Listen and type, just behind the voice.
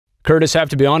Curtis, I have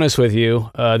to be honest with you.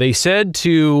 They said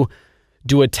to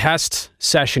do a test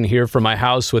session here for my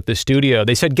house with the studio.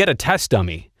 They said, get a test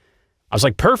dummy. I was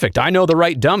like, perfect. I know the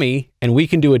right dummy, and we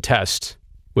can do a test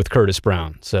with Curtis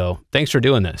Brown. So thanks for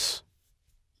doing this.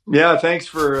 Yeah, thanks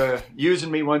for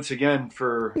using me once again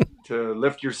to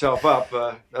lift yourself up.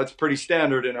 That's pretty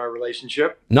standard in our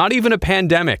relationship. Not even a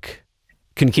pandemic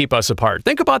can keep us apart.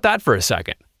 Think about that for a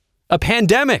second. A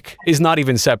pandemic is not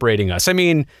even separating us. I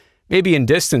mean, maybe in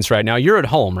distance right now. You're at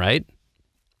home, right?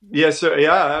 Yes,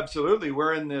 yeah, absolutely.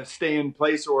 We're in the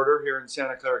stay-in-place order here in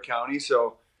Santa Clara County.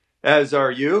 So as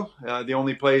are you. The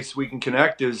only place we can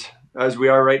connect is as we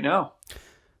are right now.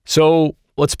 So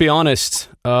let's be honest,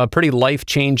 pretty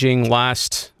life-changing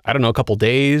last, I don't know, a couple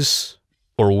days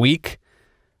or week.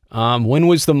 When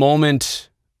was the moment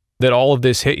that all of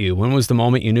this hit you? When was the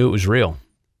moment you knew it was real?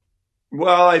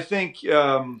 Well, I think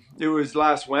it was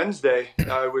last Wednesday.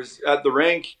 I was at the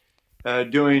rink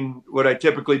doing what I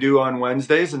typically do on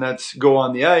Wednesdays, and that's go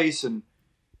on the ice and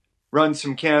run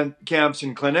some camps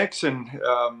and clinics. And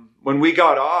when we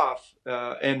got off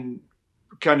and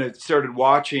kind of started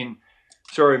watching,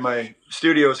 sorry, my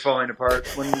studio's falling apart.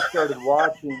 When we started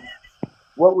watching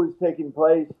what was taking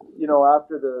place, you know,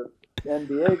 after the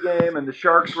NBA game and the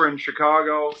Sharks were in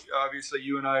Chicago, obviously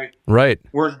you and I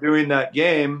weren't doing that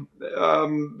game.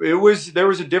 There was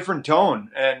a different tone,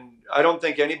 and I don't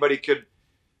think anybody could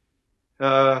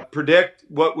predict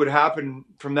what would happen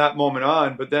from that moment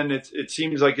on. But then it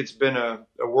seems like it's been a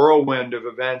whirlwind of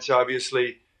events,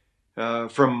 obviously,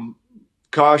 from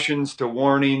cautions to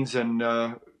warnings and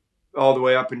all the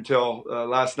way up until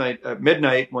last night at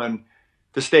midnight when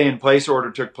the stay-in-place order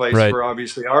took place for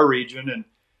obviously our region. And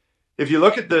if you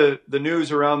look at the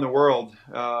news around the world,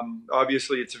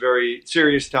 obviously it's a very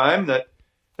serious time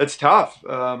that's tough.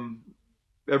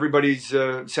 Everybody's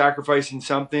sacrificing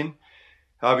something,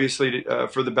 obviously,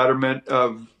 for the betterment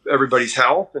of everybody's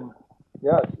health. And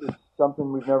yeah, it's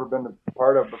something we've never been a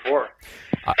part of before.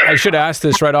 I should ask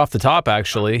this right off the top,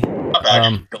 actually.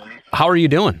 How are you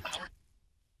doing?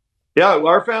 Yeah, well,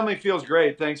 our family feels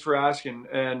great. Thanks for asking.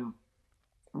 And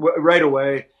right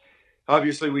away,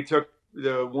 obviously, we took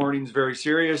the warnings very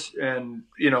serious, and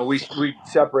you know, we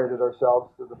separated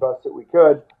ourselves to the best that we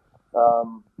could.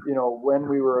 You know, when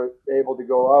we were able to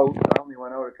go out, I only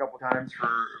went out a couple times for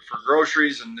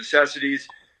groceries and necessities.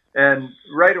 And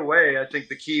right away, I think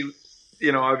the key,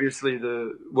 you know, obviously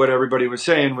what everybody was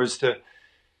saying was to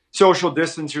social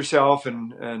distance yourself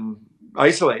and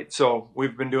isolate. So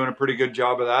we've been doing a pretty good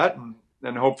job of that,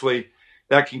 and hopefully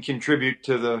that can contribute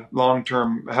to the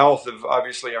long-term health of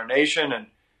obviously our nation and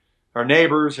our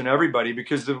neighbors and everybody.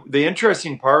 Because the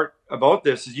interesting part about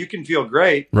this is you can feel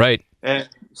great, and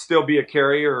still be a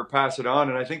carrier or pass it on.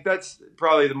 And I think that's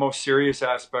probably the most serious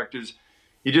aspect, is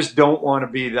you just don't want to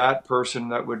be that person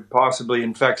that would possibly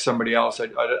infect somebody else.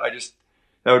 I just,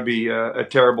 that would be a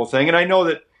terrible thing. And I know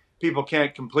that people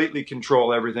can't completely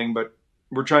control everything, but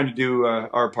we're trying to do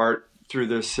our part through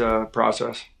this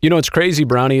process. You know, what's crazy,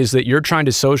 Brownie, is that you're trying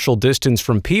to social distance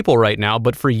from people right now,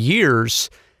 but for years,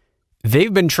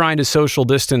 they've been trying to social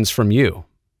distance from you.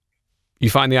 You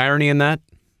find the irony in that?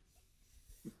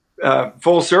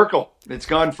 Full circle. It's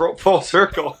gone full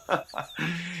circle.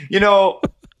 You know,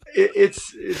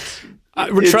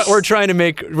 we're trying to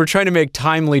make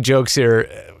timely jokes here.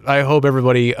 I hope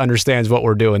everybody understands what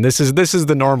we're doing. This is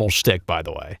the normal shtick, by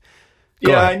the way.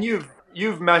 Go ahead. And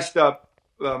you've messed up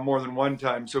more than one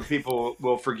time, so people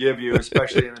will forgive you,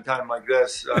 especially in a time like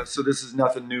this. So this is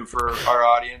nothing new for our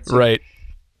audience. Right.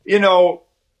 You know,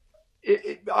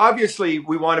 obviously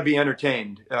we want to be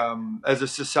entertained. As a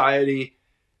society,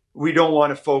 we don't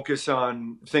want to focus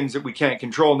on things that we can't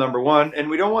control, number one, and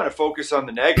we don't want to focus on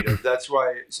the negative. That's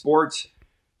why sports,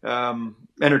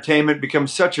 entertainment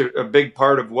becomes such a big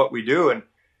part of what we do. And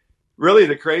really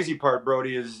the crazy part,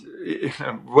 Brody, is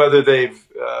whether they've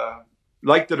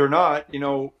liked it or not, you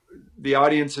know, the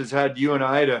audience has had you and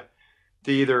I to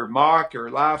either mock or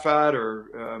laugh at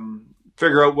or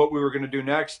figure out what we were going to do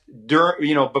next,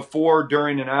 before,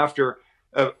 during, and after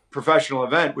a professional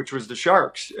event, which was the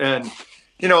Sharks. And,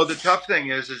 you know, the tough thing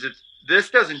is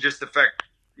this doesn't just affect,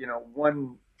 you know,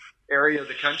 one area of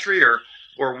the country or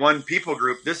one people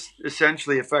group. This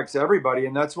essentially affects everybody,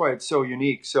 and that's why it's so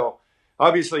unique. So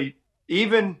obviously,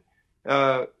 even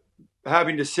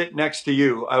having to sit next to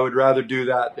you, I would rather do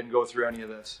that than go through any of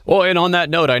this. Well, and on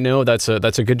that note, I know that's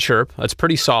a good chirp. That's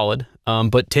pretty solid.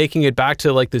 But taking it back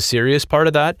to like the serious part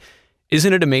of that,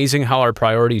 isn't it amazing how our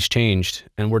priorities changed?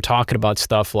 And we're talking about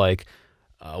stuff like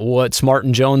what's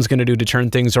Martin Jones going to do to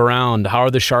turn things around? How are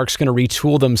the Sharks going to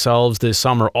retool themselves this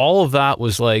summer? All of that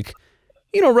was like,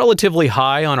 you know, relatively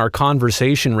high on our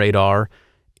conversation radar.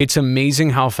 it's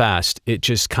amazing how fast it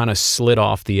just kind of slid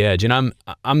off the edge. And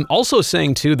I'm also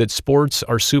saying too that sports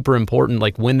are super important,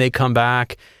 like when they come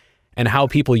back and how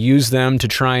people use them to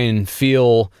try and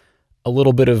feel a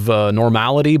little bit of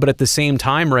normality. But at the same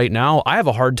time, right now, I have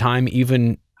a hard time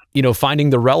even,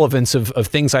 finding the relevance of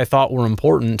things I thought were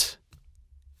important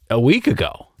a week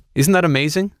ago. Isn't that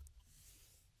amazing?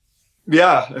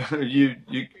 Yeah,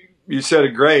 you said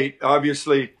it great.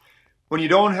 Obviously, when you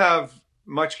don't have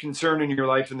much concern in your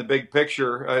life in the big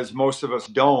picture, as most of us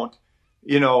don't,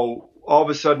 all of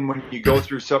a sudden when you go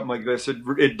through something like this,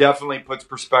 it definitely puts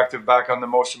perspective back on the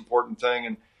most important thing.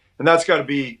 And that's got to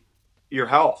be your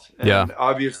health. And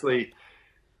obviously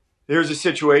there's a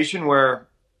situation where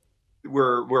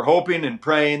we're hoping and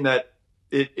praying that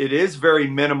it is very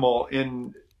minimal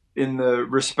in the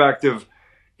respect of,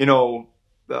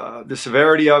 the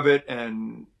severity of it.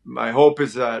 And my hope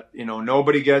is that,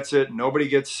 nobody gets it, nobody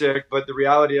gets sick. But the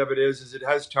reality of it is it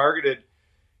has targeted,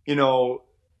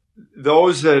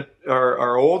 those that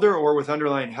are older or with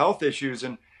underlying health issues.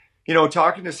 And,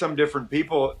 talking to some different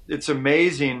people, it's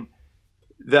amazing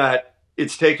that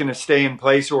it's taken a stay in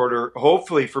place order,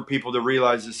 hopefully for people to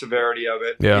realize the severity of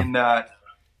it. Yeah. In that,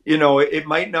 it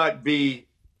might not be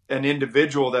an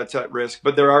individual that's at risk,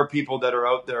 but there are people that are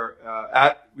out there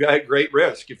at great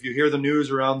risk. If you hear the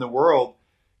news around the world,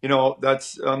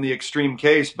 that's on the extreme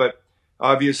case. But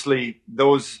obviously,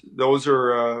 those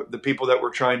are the people that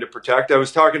we're trying to protect. I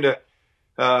was talking to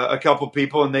a couple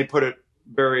people, and they put it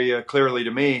very clearly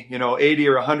to me. 80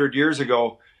 or 100 years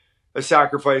ago, a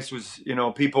sacrifice was,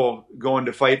 people going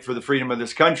to fight for the freedom of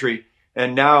this country.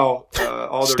 And now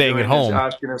all they're staying doing at home is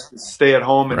asking us to stay at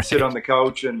home and sit on the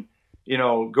couch and,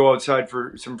 go outside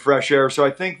for some fresh air. So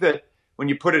I think that when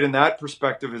you put it in that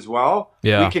perspective as well,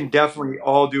 we can definitely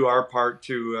all do our part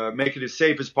to make it as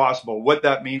safe as possible. What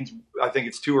that means, I think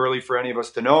it's too early for any of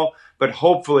us to know. But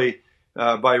hopefully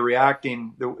by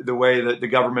reacting the way that the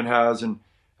government has and,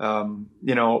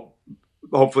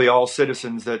 hopefully all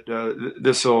citizens, that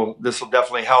this will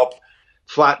definitely help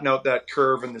flatten out that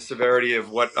curve and the severity of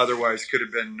what otherwise could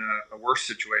have been a worse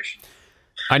situation.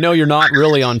 I know you're not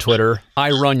really on Twitter.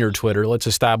 I run your Twitter. Let's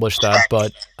establish that.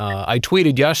 But I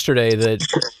tweeted yesterday that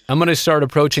I'm going to start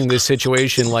approaching this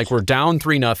situation like we're down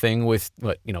 3-0 with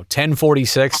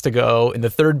 10:46 to go in the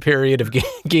third period of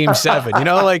Game 7.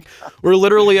 Like we're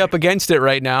literally up against it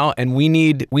right now, and we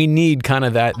need kind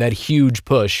of that huge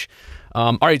push.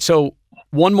 All right, so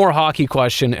one more hockey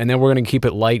question, and then we're going to keep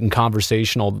it light and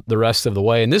conversational the rest of the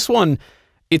way. And this one,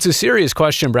 it's a serious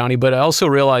question, Brownie, but I also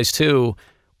realize, too,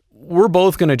 we're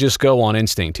both going to just go on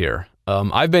instinct here.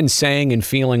 I've been saying and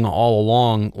feeling all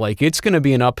along like it's going to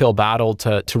be an uphill battle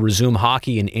to resume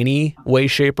hockey in any way,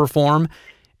 shape, or form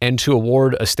and to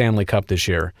award a Stanley Cup this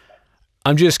year.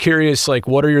 I'm just curious, like,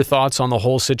 what are your thoughts on the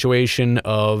whole situation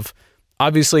of,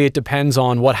 obviously it depends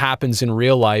on what happens in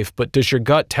real life, but does your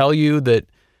gut tell you that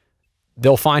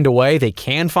they'll find a way, they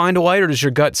can find a way, or does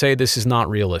your gut say this is not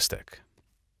realistic?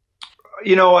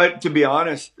 You know what, to be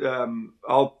honest,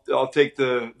 I'll take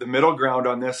the middle ground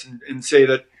on this and say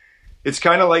that it's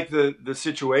kind of like the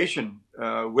situation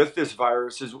with this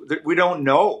virus is that we don't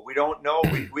know.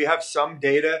 We have some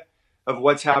data of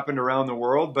what's happened around the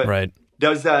world, but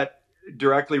does that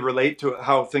directly relate to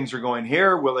how things are going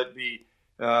here? Will it be,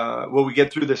 will we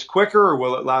get through this quicker, or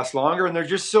will it last longer? And there's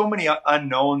just so many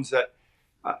unknowns that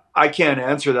I can't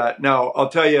answer that. Now, I'll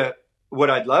tell you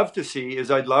what I'd love to see is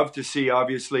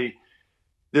obviously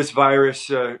this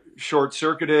virus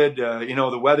short-circuited,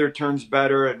 the weather turns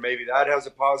better and maybe that has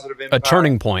a positive impact. A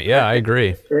turning point. Yeah, I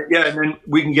agree. Yeah, and then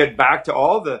we can get back to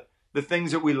all the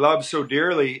things that we love so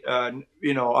dearly,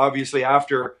 obviously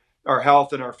after our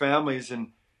health and our families,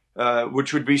 and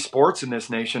which would be sports in this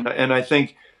nation. And I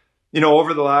think,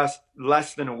 over the last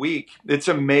less than a week, it's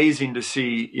amazing to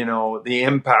see, the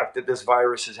impact that this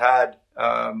virus has had.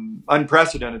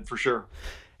 Unprecedented for sure.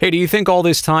 Hey, do you think all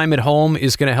this time at home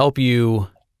is going to help you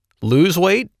lose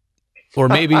weight, or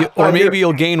maybe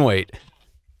you'll gain weight?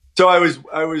 So I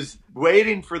was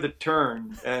waiting for the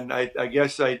turn, and I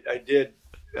guess I did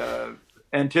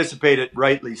anticipate it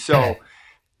rightly. So,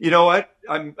 you know what?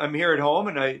 I'm here at home,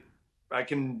 and I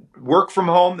can work from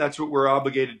home. That's what we're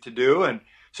obligated to do, and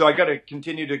so I got to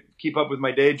continue to keep up with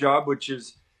my day job, which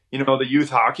is the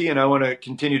youth hockey, and I want to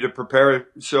continue to prepare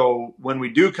so when we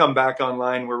do come back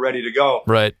online, we're ready to go.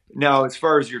 Right. Now, as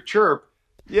far as your chirp,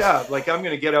 yeah, like I'm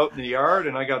going to get out in the yard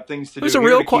and I got things to do. It's a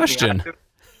real question.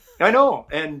 I know.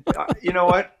 And you know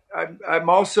what? I'm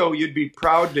also, you'd be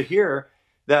proud to hear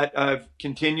that I've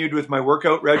continued with my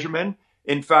workout regimen.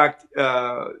 In fact,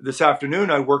 this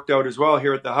afternoon I worked out as well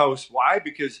here at the house. Why?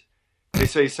 Because they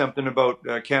say something about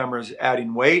cameras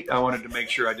adding weight. I wanted to make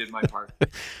sure I did my part.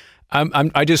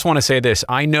 I just want to say this.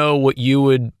 I know what you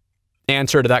would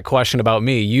answer to that question about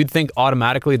me. You'd think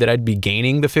automatically that I'd be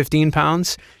gaining the 15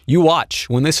 pounds. You watch.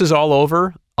 When this is all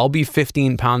over, I'll be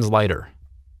 15 pounds lighter.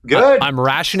 Good. I'm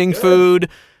rationing food.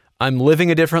 I'm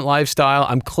living a different lifestyle.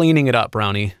 I'm cleaning it up,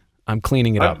 Brownie. I'm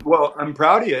cleaning it up. Well, I'm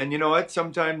proud of you. And you know what?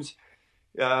 Sometimes,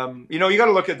 you got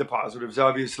to look at the positives.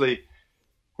 Obviously,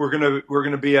 we're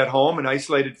gonna be at home and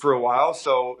isolated for a while.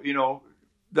 So,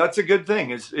 that's a good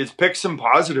thing is pick some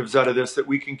positives out of this that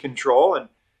we can control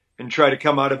and try to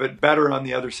come out of it better on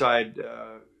the other side,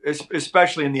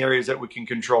 especially in the areas that we can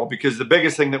control, because the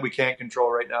biggest thing that we can't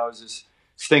control right now is this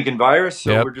stinking virus.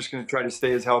 So we're just going to try to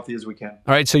stay as healthy as we can.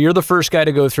 All right. So you're the first guy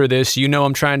to go through this.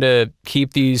 I'm trying to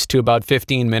keep these to about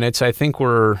 15 minutes. I think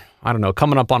we're,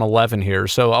 coming up on 11 here.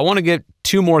 So I want to get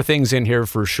two more things in here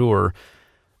for sure.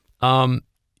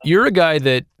 You're a guy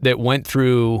that went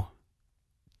through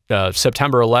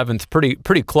September 11th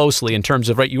pretty closely in terms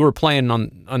of, right, you were playing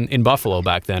in Buffalo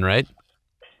back then, right?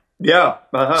 Yeah.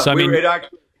 So,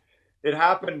 it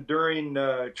happened during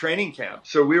training camp.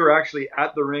 So we were actually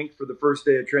at the rink for the first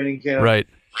day of training camp. Right.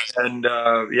 And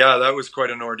that was quite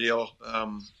an ordeal,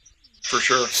 for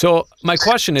sure. So my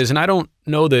question is, and I don't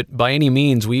know that by any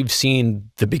means we've seen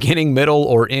the beginning, middle,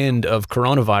 or end of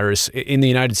coronavirus in the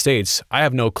United States. I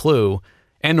have no clue,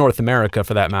 and North America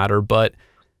for that matter, but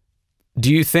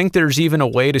do you think there's even a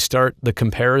way to start the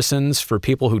comparisons for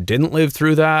people who didn't live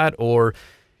through that? Or,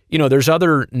 there's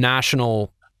other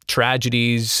national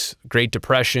tragedies, Great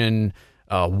Depression,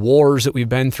 wars that we've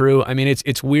been through. I mean,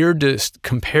 it's weird to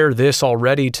compare this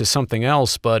already to something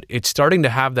else, but it's starting to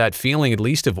have that feeling, at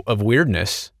least of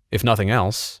weirdness, if nothing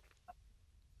else.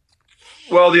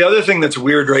 Well, the other thing that's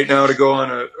weird right now, to go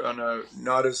on a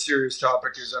not as serious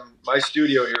topic, is my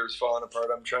studio here is falling apart.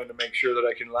 I'm trying to make sure that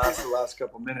I can last the last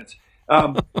couple minutes.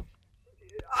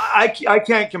 I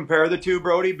can't compare the two,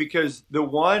 Brody, because the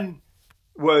one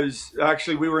was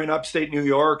actually, we were in upstate New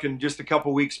York, and just a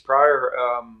couple weeks prior,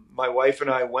 my wife and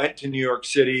I went to New York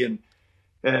City,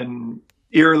 and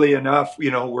eerily enough,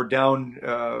 we're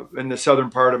down in the southern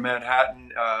part of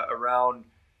Manhattan, around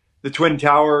the Twin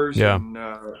Towers. Yeah. And,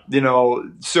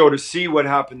 so to see what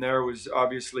happened there was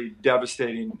obviously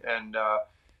devastating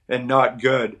and not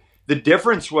good. The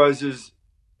difference is,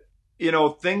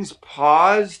 things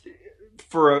paused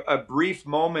for a brief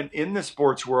moment in the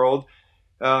sports world,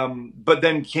 but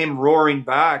then came roaring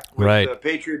back with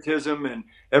patriotism, and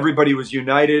everybody was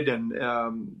united.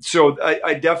 And so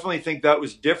I definitely think that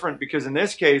was different, because in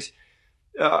this case,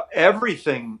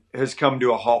 everything has come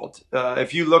to a halt.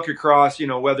 If you look across,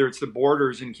 whether it's the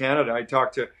borders in Canada, I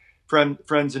talk to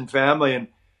friends and family, and,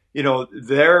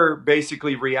 they're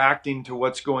basically reacting to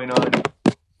what's going on.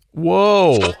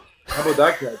 Whoa. How about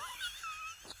that, guy?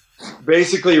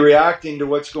 Basically reacting to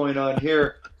what's going on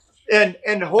here.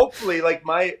 And hopefully, like,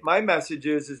 my message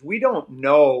is we don't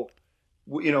know,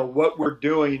 what we're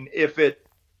doing,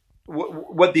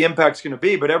 what the impact's going to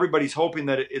be, but everybody's hoping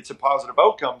that it's a positive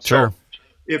outcome. Sure. So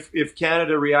if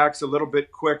Canada reacts a little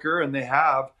bit quicker, and they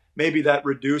have, maybe that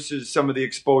reduces some of the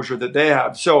exposure that they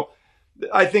have. So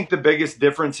I think the biggest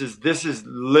difference is this is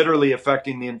literally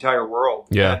affecting the entire world.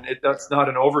 Yeah. And that's not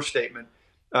an overstatement.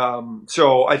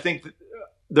 So I think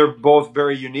they're both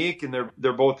very unique, and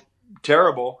they're both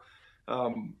terrible.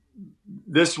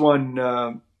 This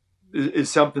one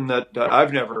is something that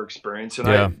I've never experienced, and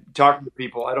I'm talking to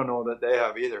people, I don't know that they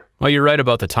have either. Well, you're right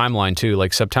about the timeline too.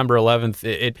 Like September 11th,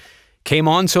 it came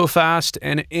on so fast,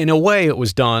 and in a way it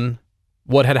was done.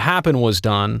 What had happened was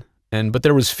done, but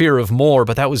there was fear of more,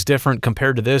 but that was different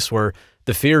compared to this, where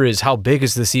the fear is, how big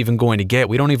is this even going to get?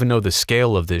 We don't even know the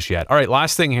scale of this yet. All right,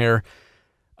 last thing here.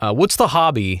 What's the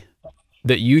hobby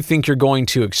that you think you're going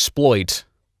to exploit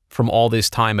from all this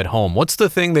time at home? What's the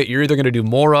thing that you're either going to do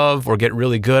more of or get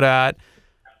really good at?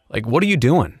 Like, what are you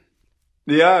doing?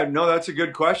 Yeah, no, that's a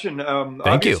good question. Thank you.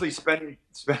 Obviously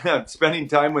spending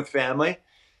time with family.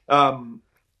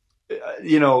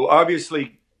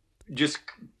 Obviously just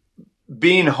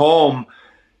being home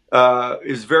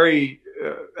is very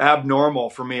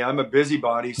abnormal for me. I'm a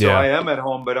busybody, so I am at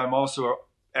home, but I'm also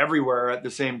everywhere at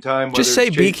the same time. Just say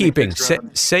beekeeping.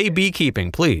 Say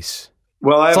beekeeping, please.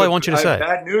 Well, that's all I want you to say. I have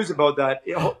bad news about that.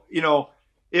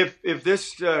 If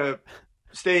this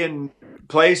stay in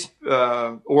place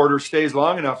order stays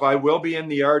long enough, I will be in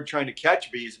the yard trying to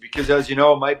catch bees, because, as you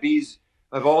know, my bees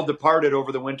have all departed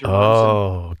over the winter months.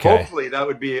 Oh, okay. Hopefully that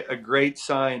would be a great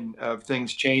sign of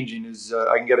things changing, is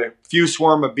I can get a few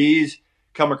swarm of bees,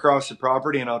 come across the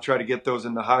property, and I'll try to get those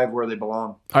in the hive where they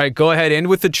belong. All right, go ahead. End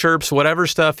with the chirps, whatever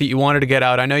stuff that you wanted to get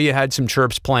out. I know you had some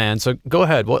chirps planned, so go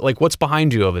ahead. What's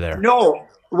behind you over there? No,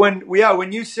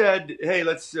 when you said, hey,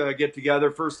 let's get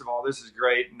together, first of all, this is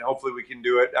great, and hopefully we can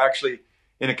do it. Actually,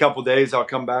 in a couple of days, I'll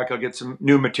come back. I'll get some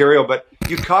new material. But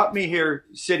you caught me here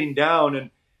sitting down, and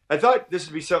I thought this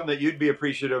would be something that you'd be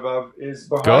appreciative of. Is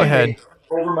behind go ahead. me,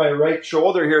 over my right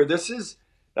shoulder here. That's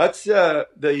the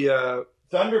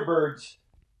Thunderbirds.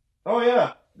 Oh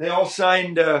yeah, they all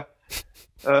signed a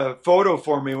photo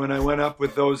for me when I went up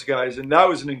with those guys, and that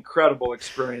was an incredible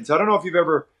experience. I don't know if you've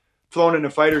ever flown in a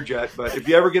fighter jet, but if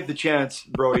you ever get the chance,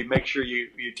 Brody, make sure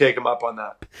you take them up on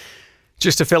that.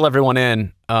 Just to fill everyone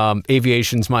in,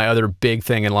 aviation's my other big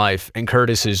thing in life, and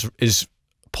Curtis is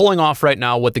pulling off right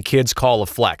now what the kids call a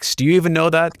flex. Do you even know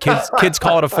that? Kids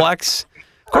call it a flex?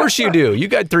 Of course you do. You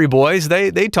got 3 boys.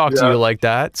 They talk to you like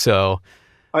that. So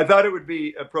I thought it would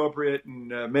be appropriate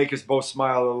and make us both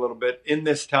smile a little bit in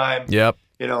this time. Yep.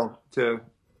 To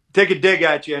take a dig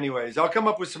at you anyways. I'll come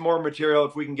up with some more material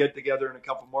if we can get together in a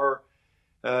couple more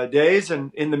days.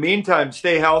 And in the meantime,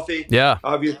 stay healthy. Yeah.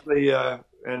 Obviously,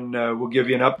 and we'll give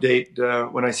you an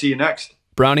update when I see you next.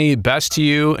 Brownie, best to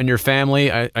you and your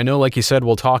family. I know, like you said,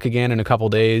 we'll talk again in a couple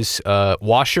days.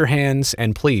 Wash your hands,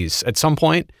 and please, at some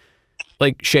point,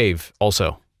 shave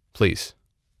also, please.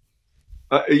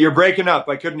 You're breaking up.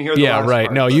 I couldn't hear the last right.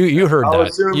 part, no, you heard that.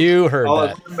 Assume, you heard I'll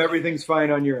that. assume everything's fine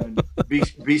on your end.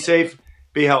 Be safe.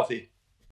 Be healthy.